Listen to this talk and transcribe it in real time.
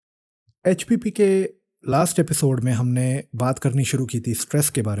HPP के last episode में हमने बात करनी शुरू की थी स्ट्रेस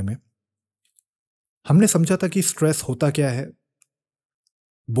के बारे में। हमने समझा था कि स्ट्रेस होता क्या है,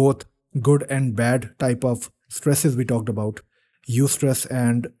 both good and bad type of stresses we talked about, eustress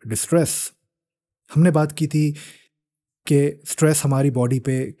and distress. हमने बात की थी कि स्ट्रेस हमारी बॉडी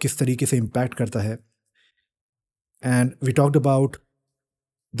पे किस तरीके से इम्पैक्ट करता है, and we talked about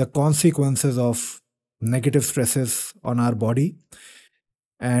the consequences of negative stresses on our body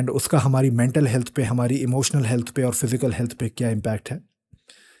and उसका हमारी मेंटल हेल्थ पे, हमारी इमोशनल हेल्थ पे और फिजिकल हेल्थ पे क्या इम्पैक्ट है।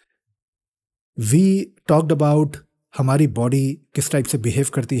 वी टॉक्ड अबाउट हमारी बॉडी किस टाइप से बिहेव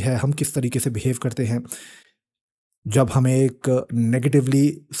करती है, हम किस तरीके से बिहेव करते हैं जब हमें एक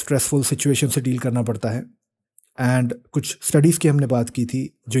नेगेटिवली स्ट्रेसफुल सिचुएशन से डील करना पड़ता है। एंड कुछ स्टडीज़ की हमने बात की थी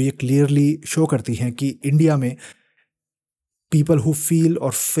जो ये क्लियरली शो करती हैं कि इंडिया में पीपल हु फील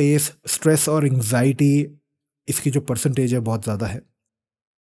और फेस स्ट्रेस और एंग्जाइटी, इसकी जो परसेंटेज है बहुत ज़्यादा है।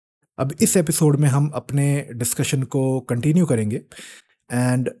 अब इस एपिसोड में हम अपने डिस्कशन को कंटिन्यू करेंगे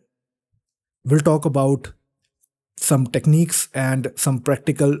and will talk about some techniques and some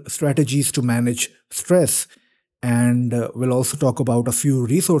practical strategies to manage stress, and we'll also talk about a few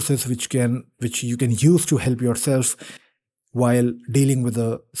resources which you can use to help yourself while dealing with a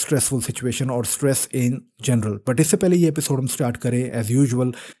stressful situation or stress in general. But इससे पहले ये episode हम start करें, as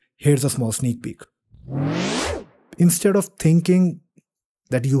usual, here's a small sneak peek. Instead of thinking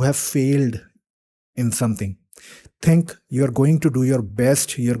that you have failed in something, think you're going to do your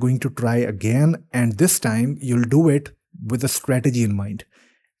best, you're going to try again, and this time you'll do it with a strategy in mind.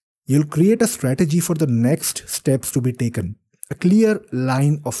 You'll create a strategy for the next steps to be taken, a clear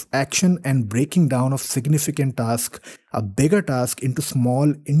line of action and breaking down of significant task, a bigger task into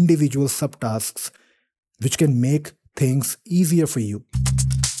small individual subtasks, which can make things easier for you.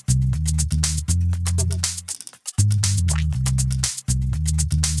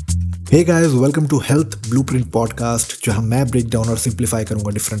 Hey guys, welcome to Health Blueprint Podcast, जहां मैं break down और simplify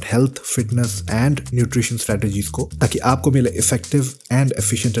करूंगा different health, fitness and nutrition strategies को, ताकि आपको मिले effective and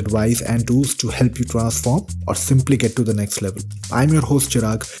efficient advice and tools to help you transform और simply get to the next level. I am your host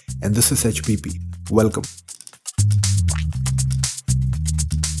Chirag and this is HPP. Welcome.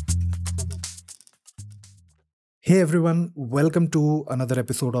 Hey everyone, welcome to another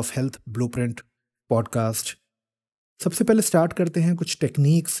episode of Health Blueprint Podcast. सबसे पहले start करते हैं कुछ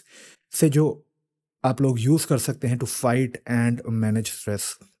techniques से जो आप लोग यूज कर सकते हैं to fight and manage stress.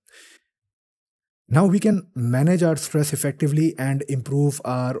 Now we can manage our stress effectively and improve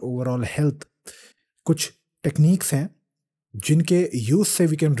our overall health. कुछ टेक्निक्स हैं जिनके यूज से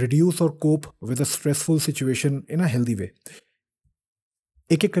वी कैन रिड्यूस और cope with a stressful situation in a healthy way.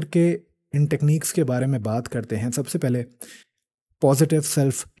 एक एक करके इन techniques के बारे में बात करते हैं। सबसे पहले positive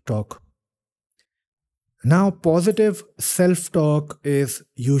self talk. Now, positive self-talk is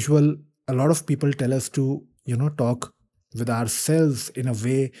usual. A lot of people tell us to, talk with ourselves in a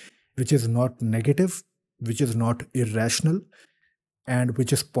way which is not negative, which is not irrational, and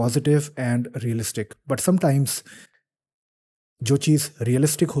which is positive and realistic. But sometimes जो चीज़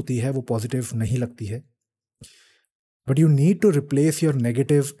realistic होती है वो positive नहीं लगती है. But you need to replace your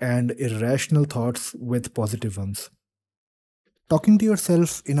negative and irrational thoughts with positive ones. Talking to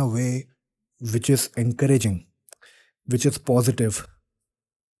yourself in a way which is encouraging, which is positive,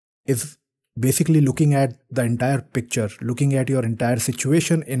 is basically looking at the entire picture, looking at your entire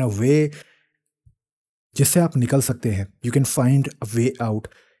situation in a way जिससे आप निकल सकते हैं. You can find a way out.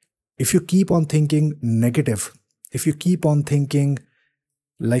 If you keep on thinking negative, if you keep on thinking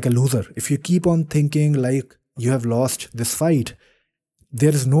like a loser, if you keep on thinking like you have lost this fight,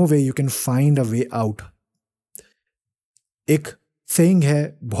 there is no way you can find a way out. एक saying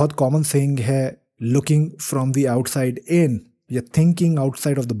है, बहुत common saying है, looking from the outside in, या thinking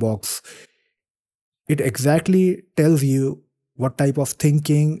outside of the box. It exactly tells you what type of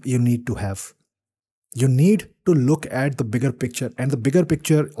thinking you need to have. You need to look at the bigger picture, and the bigger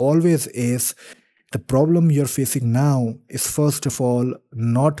picture always is the problem you're facing now is first of all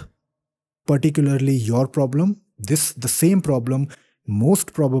not particularly your problem. The same problem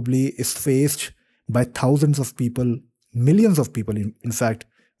most probably is faced by thousands of people, millions of people in fact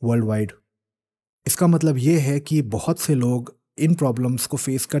worldwide. इसका मतलब ये है कि बहुत से लोग इन problems को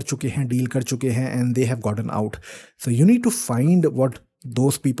face कर चुके हैं, डील कर चुके हैं, and they have gotten out. So you need to find what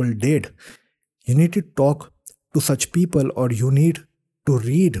those people did. You need to talk to such people, और you need to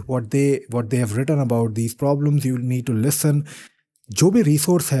read what they have written about these problems. You need to listen. जो भी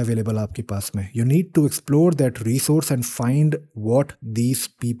resource है available आपके पास में, you need to explore that resource and find what these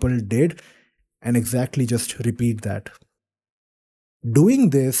people did and exactly just repeat that. Doing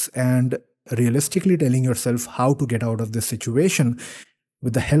this and realistically telling yourself how to get out of this situation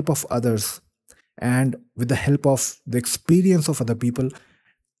with the help of others, and with the help of the experience of other people,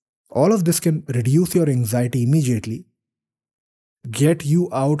 all of this can reduce your anxiety immediately, get you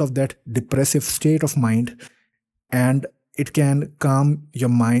out of that depressive state of mind, and it can calm your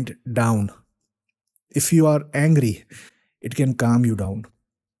mind down. If you are angry, it can calm you down,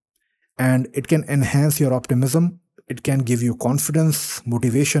 and it can enhance your optimism. It can give you confidence,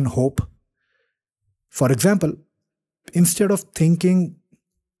 motivation, hope. For example, instead of thinking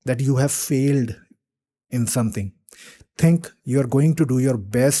that you have failed in something, think you're going to do your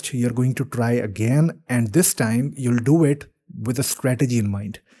best, you're going to try again, and this time you'll do it with a strategy in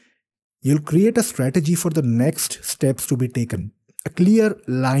mind. You'll create a strategy for the next steps to be taken, a clear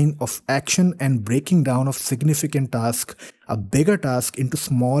line of action and breaking down of significant task, a bigger task into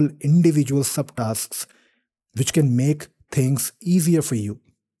small individual subtasks, which can make things easier for you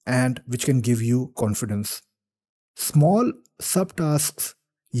and which can give you confidence. Small subtasks,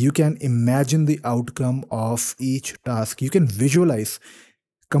 you can imagine the outcome of each task. You can visualize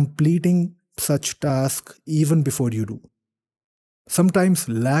completing such task even before you do. Sometimes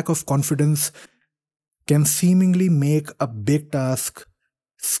lack of confidence can seemingly make a big task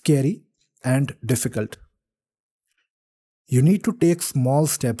scary and difficult. You need to take small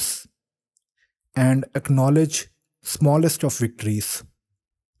steps and acknowledge smallest of victories.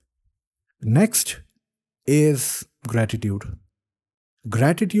 Next is gratitude.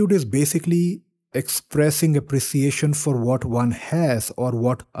 Gratitude is basically expressing appreciation for what one has or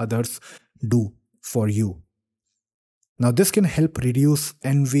what others do for you. Now, this can help reduce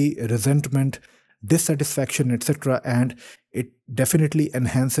envy, resentment, dissatisfaction, etc., and it definitely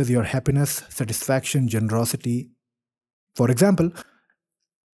enhances your happiness, satisfaction, generosity. For example,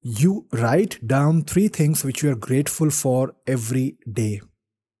 you write down three things which you are grateful for every day.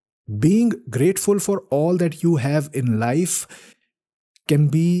 Being grateful for all that you have in life can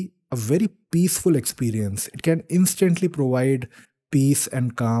be a very peaceful experience. It can instantly provide peace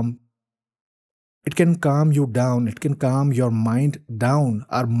and calm. It can calm you down. It can calm your mind down.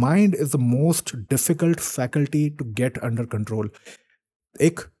 Our mind is the most difficult faculty to get under control.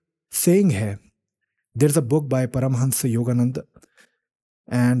 एक saying है, there's a book by Paramhansa Yogananda,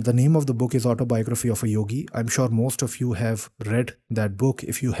 and the name of the book is Autobiography of a Yogi. I'm sure most of you have read that book.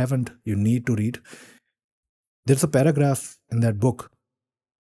 If you haven't, you need to read. There's a paragraph in that book.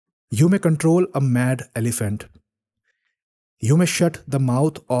 You may control a mad elephant. You may shut the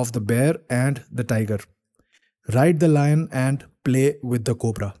mouth of the bear and the tiger, ride the lion and play with the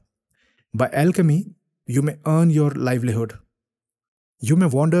cobra. By alchemy, you may earn your livelihood. You may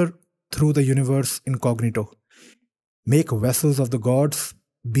wander through the universe incognito, make vessels of the gods,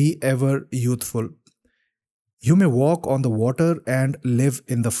 be ever youthful. You may walk on the water and live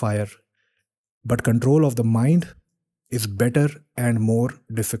in the fire, but control of the mind is better and more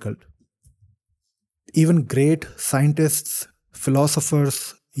difficult. Even great scientists,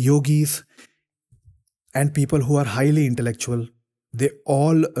 philosophers, yogis, and people who are highly intellectual, they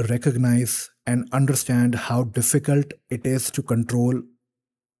all recognize and understand how difficult it is to control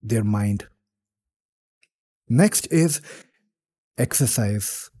their mind. Next is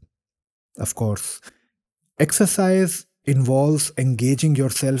exercise. Of course, exercise involves engaging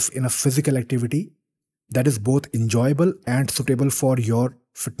yourself in a physical activity that is both enjoyable and suitable for your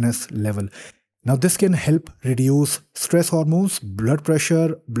fitness level. Now, this can help reduce stress hormones, blood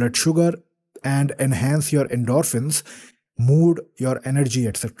pressure, blood sugar, and enhance your endorphins, mood, your energy,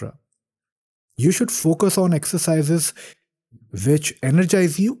 etc. You should focus on exercises which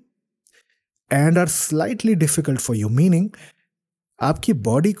energize you and are slightly difficult for you, meaning आपकी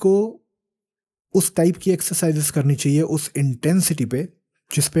body को उस type की exercises करनी चाहिए उस intensity पे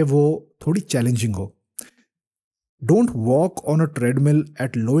जिस पे वो थोड़ी चैलेंजिंग हो. Don't walk on a treadmill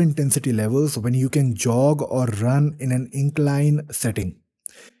at low intensity levels when you can jog or run in an incline setting,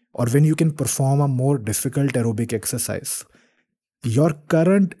 or when you can perform a more difficult aerobic exercise. Your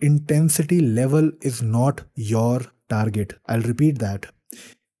current intensity level is not your target. I'll repeat that.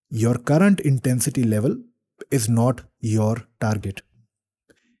 Your current intensity level is not your target.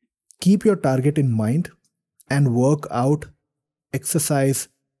 Keep your target in mind and work out, exercise.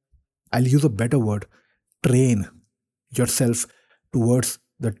 I'll use a better word, train yourself towards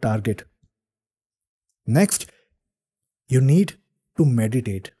the target. Next, you need to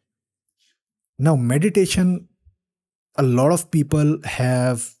meditate. Now, meditation, a lot of people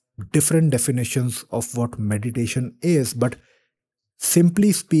have different definitions of what meditation is, but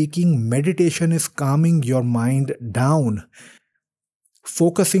simply speaking, meditation is calming your mind down,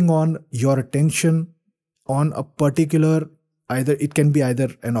 focusing on your attention on a particular, it can be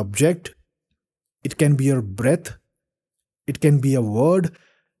either an object, it can be your breath, It can be a word,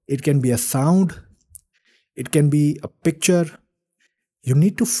 it can be a sound, it can be a picture. You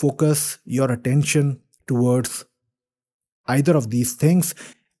need to focus your attention towards either of these things,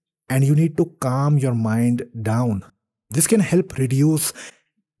 and you need to calm your mind down. This can help reduce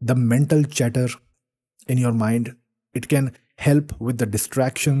the mental chatter in your mind. It can help with the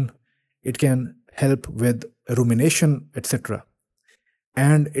distraction. It can help with rumination, etc.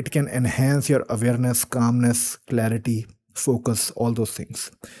 And it can enhance your awareness, calmness, clarity, focus, all those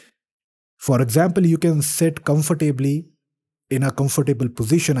things. For example, you can sit comfortably in a comfortable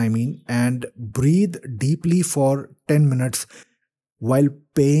position, and breathe deeply for 10 minutes while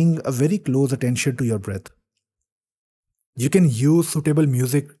paying a very close attention to your breath. You can use suitable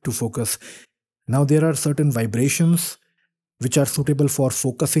music to focus. Now, there are certain vibrations which are suitable for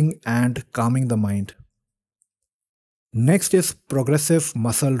focusing and calming the mind. Next is progressive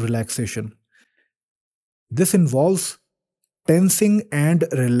muscle relaxation. This involves tensing and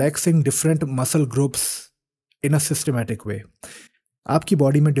relaxing different muscle groups in a systematic way. आपकी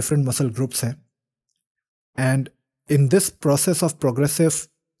body में different muscle groups हैं, and in this process of progressive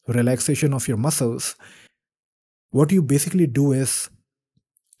relaxation of your muscles, what you basically do is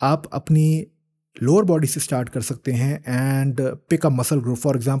आप अपनी lower body से start कर सकते हैं and pick a muscle group,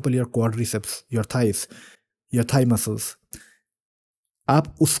 for example your quadriceps, your thighs, your thigh muscles.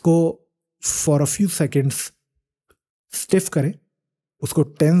 आप उसको for a few seconds stiff करें,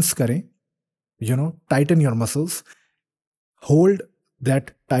 उसको tense करें, tighten your muscles, hold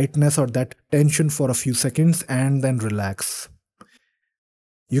that tightness or that tension for a few seconds and then relax.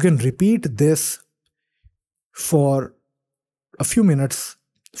 You can repeat this for a few minutes,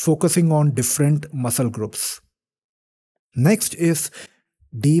 focusing on different muscle groups. Next is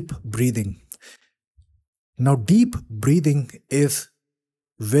deep breathing. Now, deep breathing is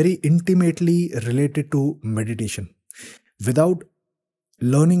very intimately related to meditation. Without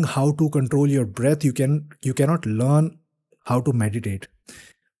learning how to control your breath, you cannot learn how to meditate.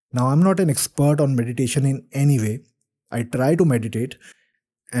 Now, I'm not an expert on meditation in any way. I try to meditate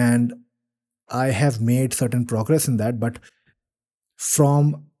and I have made certain progress in that, but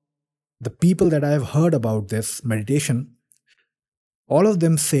from the people that I have heard about this meditation, all of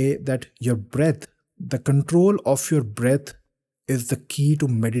them say that your breath, the control of your breath, is the key to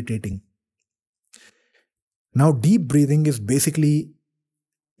meditating. Now, deep breathing is basically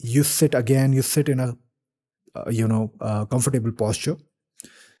you sit in a comfortable posture.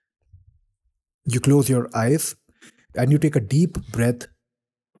 You close your eyes and you take a deep breath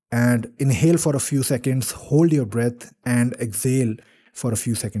and inhale for a few seconds, hold your breath and exhale for a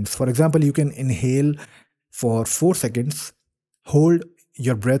few seconds. For example, you can inhale for 4 seconds, hold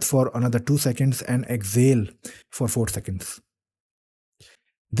your breath for another 2 seconds and exhale for 4 seconds.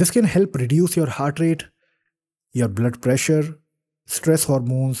 This can help reduce your heart rate, your blood pressure, stress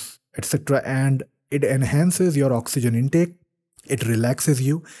hormones, etc. And it enhances your oxygen intake. It relaxes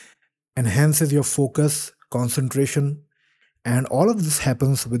you, enhances your focus, concentration, and all of this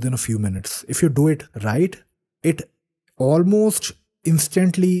happens within a few minutes. If you do it right, it almost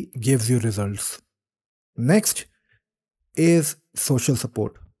instantly gives you results. Next is social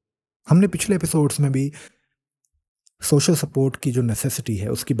support. हमने पिछले episodes में भी social support की जो necessity है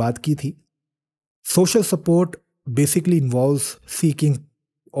उसकी बात की थी. Social support basically involves seeking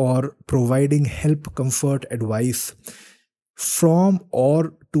or providing help, comfort, advice from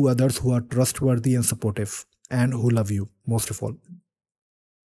or to others who are trustworthy and supportive and who love you most of all.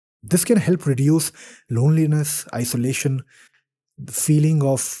 This can help reduce loneliness, isolation, the feeling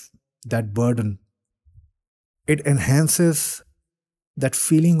of that burden. It enhances that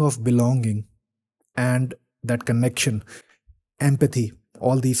feeling of belonging and that connection, empathy,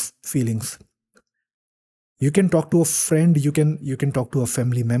 all these feelings. You can talk to a friend, you can talk to a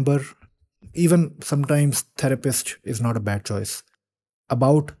family member, even sometimes therapist is not a bad choice,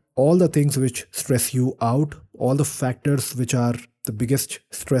 about all the things which stress you out, all the factors which are the biggest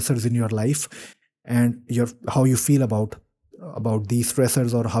stressors in your life, and how you feel about these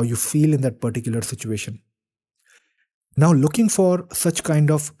stressors or how you feel in that particular situation. Now, looking for such kind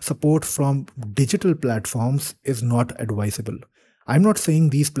of support from digital platforms is not advisable. I'm not saying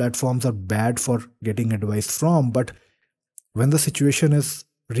these platforms are bad for getting advice from, but when the situation is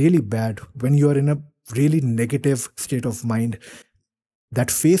really bad, when you are in a really negative state of mind,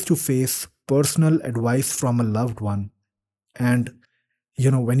 that face-to-face personal advice from a loved one, and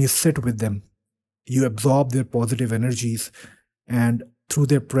when you sit with them, you absorb their positive energies, and through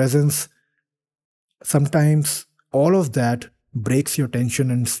their presence, sometimes all of that breaks your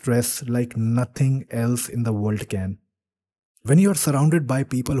tension and stress like nothing else in the world can. When you are surrounded by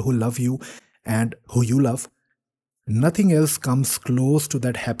people who love you and who you love, Nothing else comes close to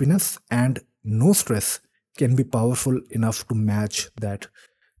that happiness, and no stress can be powerful enough to match that.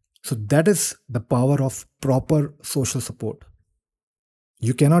 So, that is the power of proper social support.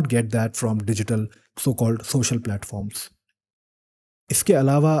 You cannot get that from digital so called social platforms. इसके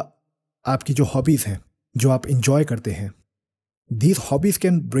अलावा आपकी जो hobbies हैं, जो आप enjoy करते हैं, these hobbies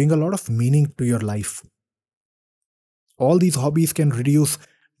can bring a lot of meaning to your life. All these hobbies can reduce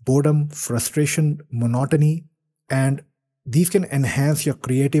boredom, frustration, monotony, and these can enhance your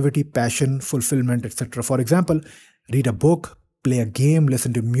creativity, passion, fulfillment, etc. For example, read a book, play a game,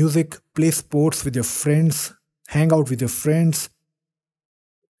 listen to music, play sports with your friends, hang out with your friends.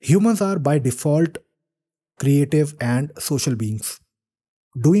 Humans are by default creative and social beings.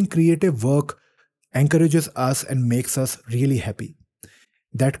 Doing creative work encourages us and makes us really happy.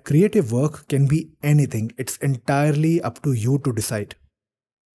 That creative work can be anything, it's entirely up to you to decide.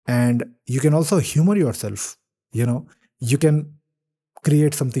 And you can also humor yourself. You can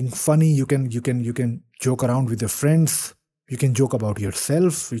create something funny, you can joke around with your friends, you can joke about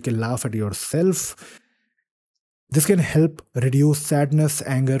yourself, you can laugh at yourself. This can help reduce sadness,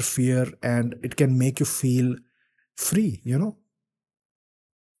 anger, fear, and it can make you feel free.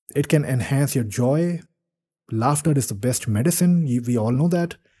 It can enhance your joy. Laughter is the best medicine. We all know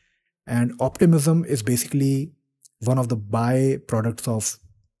that. And optimism is basically one of the byproducts of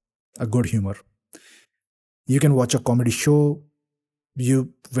a good humor. You can watch a comedy show.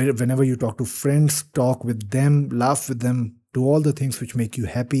 Whenever you talk to friends, talk with them, laugh with them, do all the things which make you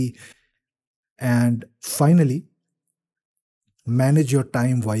happy. And finally, manage your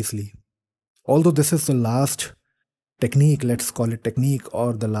time wisely. Although this is the last technique, let's call it technique,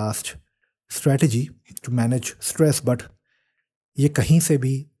 or the last strategy to manage stress, but ये कहीं से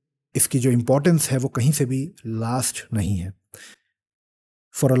भी इसकी जो importance है वो कहीं से भी लास्ट नहीं है.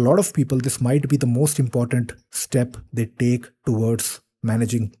 For a lot of people, this might be the most important step they take towards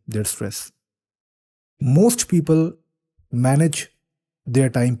managing their stress. Most people manage their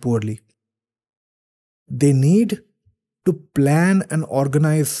time poorly. They need to plan and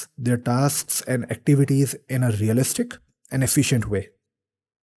organize their tasks and activities in a realistic and efficient way.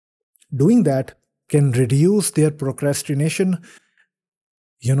 Doing that can reduce their procrastination,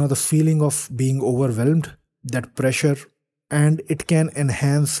 the feeling of being overwhelmed, that pressure, and it can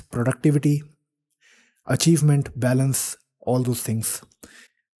enhance productivity, achievement, balance, all those things.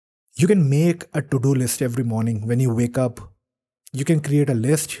 You can make a to-do list every morning when you wake up. You can create a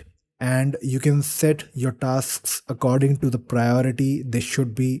list and you can set your tasks according to the priority they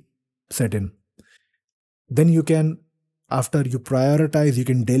should be set in. Then you can, after you prioritize, you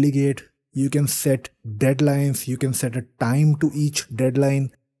can delegate, you can set deadlines, you can set a time to each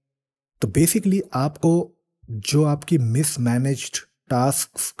deadline. तो basically आपको जो आपकी mismanaged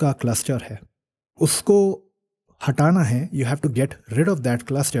tasks का cluster है उसको हटाना है. You have to get rid of that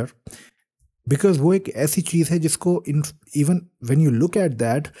cluster, because वो एक ऐसी चीज़ है जिसको even when you look at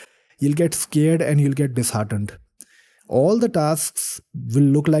that you'll get scared and you'll get disheartened. All the tasks will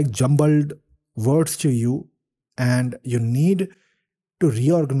look like jumbled words to you, and you need to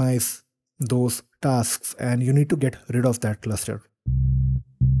reorganize those tasks and you need to get rid of that cluster.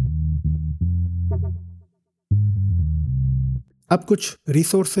 अब कुछ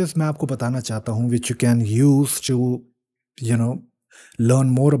resources मैं आपको बताना चाहता हूँ which you can use to,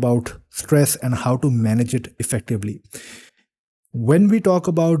 learn more about stress and how to manage it effectively. When we talk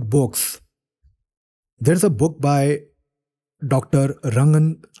about books, there's a book by Dr. Rangan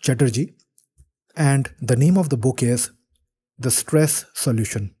Chatterjee, and the name of the book is The Stress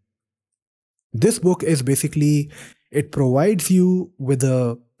Solution. This book is basically, it provides you with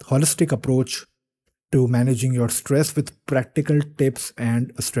a holistic approach to managing your stress with practical tips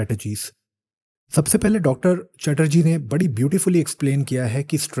and strategies. सबसे पहले doctor Chatterjee ने बड़ी beautifully explain किया है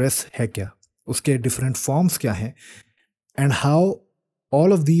कि stress है क्या, उसके डिफरेंट फॉर्म्स क्या हैं, and how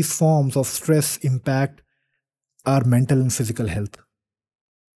all of these forms of stress impact our mental and physical health.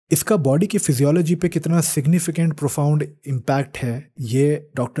 इसका बॉडी की फिजियोलॉजी पे कितना सिग्निफिकेंट प्रोफाउंड इम्पैक्ट है ये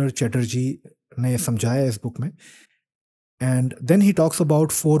डॉक्टर चटर्जी ने समझाया इस बुक में. And then he talks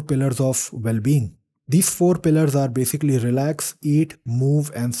about 4 pillars of well-being. These 4 pillars are basically relax, eat,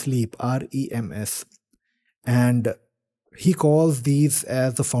 move and sleep, REMS. And he calls these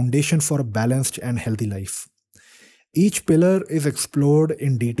as the foundation for a balanced and healthy life. Each pillar is explored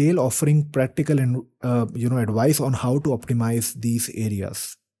in detail, offering practical and advice on how to optimize these areas.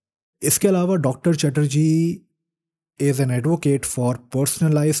 इसके अलावा doctor Chatterjee is an advocate for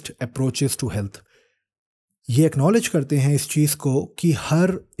personalized approaches to health. ये acknowledge करते हैं इस चीज़ को कि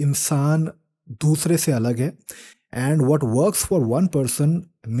हर इंसान दूसरे से अलग है and what works for one person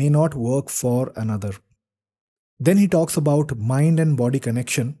may not work for another. Then he talks about mind and body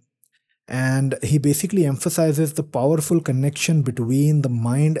connection, and he basically emphasizes the powerful connection between the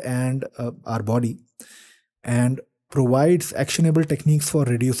mind and our body, and provides actionable techniques for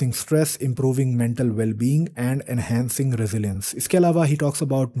reducing stress, improving mental well-being, and enhancing resilience. इसके अलावा he talks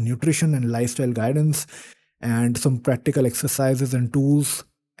about nutrition and lifestyle guidance and some practical exercises and tools.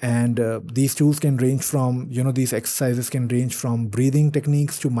 And these tools can range from, these exercises can range from breathing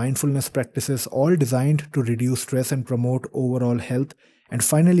techniques to mindfulness practices, all designed to reduce stress and promote overall health. And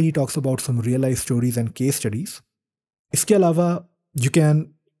finally, he talks about some real life stories and case studies. इसके अलावा you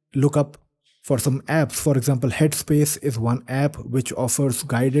can look up for some apps. For example, Headspace is one app which offers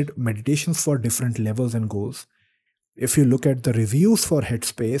guided meditations for different levels and goals. If you look at the reviews for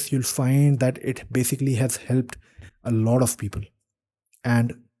Headspace, you'll find that it basically has helped a lot of people.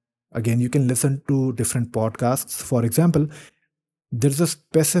 And again, you can listen to different podcasts. For example, there's a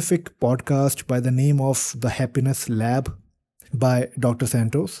specific podcast by the name of The Happiness Lab by Dr.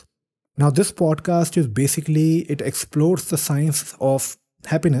 Santos. Now, this podcast is basically, it explores the science of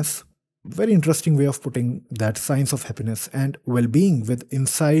happiness. Very interesting way of putting that, science of happiness and well-being, with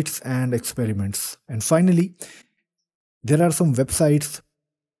insights and experiments. And finally, there are some websites,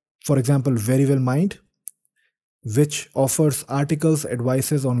 for example, Very Well Mind, which offers articles,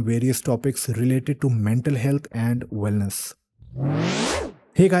 advices on various topics related to mental health and wellness.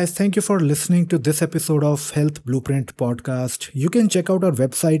 Hey guys, thank you for listening to this episode of Health Blueprint Podcast. You can check out our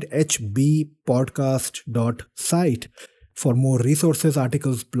website hbpodcast.site for more resources,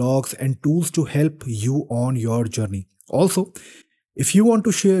 articles, blogs, and tools to help you on your journey. Also, if you want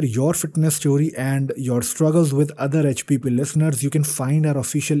to share your fitness story and your struggles with other HPP listeners, you can find our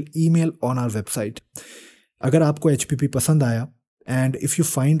official email on our website. अगर आपको HPP पसंद आया, and if you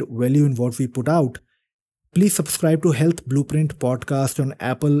find value in what we put out, please subscribe to Health Blueprint Podcast on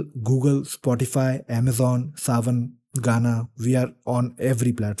Apple, Google, Spotify, Amazon, Savan, Ghana. We are on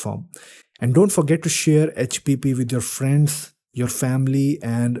every platform. And don't forget to share HPP with your friends, your family,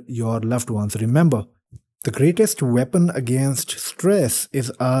 and your loved ones. Remember, the greatest weapon against stress is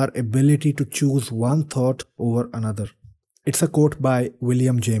our ability to choose one thought over another. It's a quote by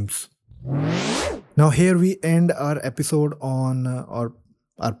William James. Now, here we end our episode on, or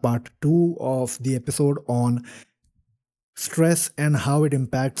our part 2 of the episode on stress and how it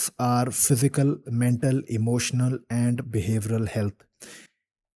impacts our physical, mental, emotional, and behavioral health.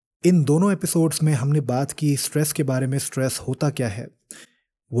 इन दोनों episodes में हमने बात की stress के बारे में, stress होता क्या है,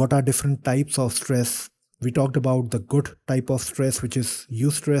 what are different types of stress. We talked about the good type of stress, which is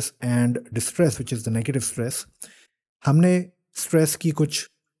eustress, and distress, which is the negative stress. हमने स्ट्रेस की कुछ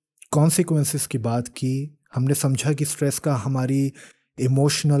कॉन्सिक्वेंसेस की बात की. हमने समझा कि स्ट्रेस का हमारी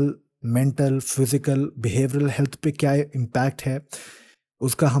emotional, mental, physical, behavioural health पे क्या इम्पैक्ट है,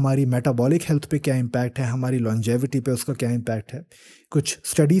 उसका हमारी मेटाबॉलिक हेल्थ पे क्या इम्पैक्ट है, हमारी लॉन्जेविटी पे उसका क्या इम्पैक्ट है. कुछ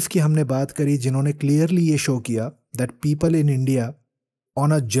स्टडीज़ की हमने बात करी जिन्होंने क्लियरली ये शो किया that people in India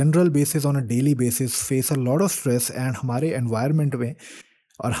on a general basis, on a daily basis, face a lot of stress. And हमारे एनवायरनमेंट में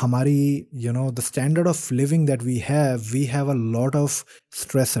और हमारी the standard of living that we have a lot of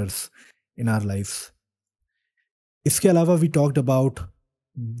stressors in our lives. इसके अलावा we talked about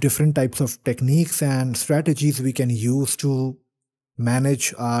different types of techniques and strategies we can use to manage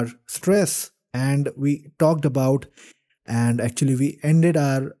our stress. And we talked about, and actually we ended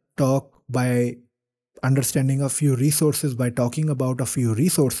our talk by understanding a few resources, by talking about a few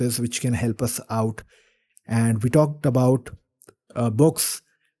resources which can help us out. And we talked about books,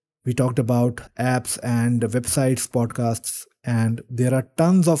 we talked about apps and websites, podcasts, and there are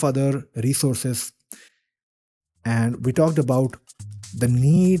tons of other resources. And we talked about the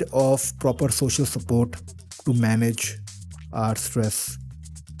need of proper social support to manage our stress.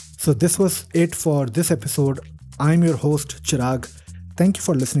 So this was it for this episode. I'm your host, Chirag. Thank you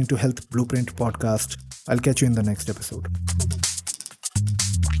for listening to Health Blueprint Podcast. I'll catch you in the next episode.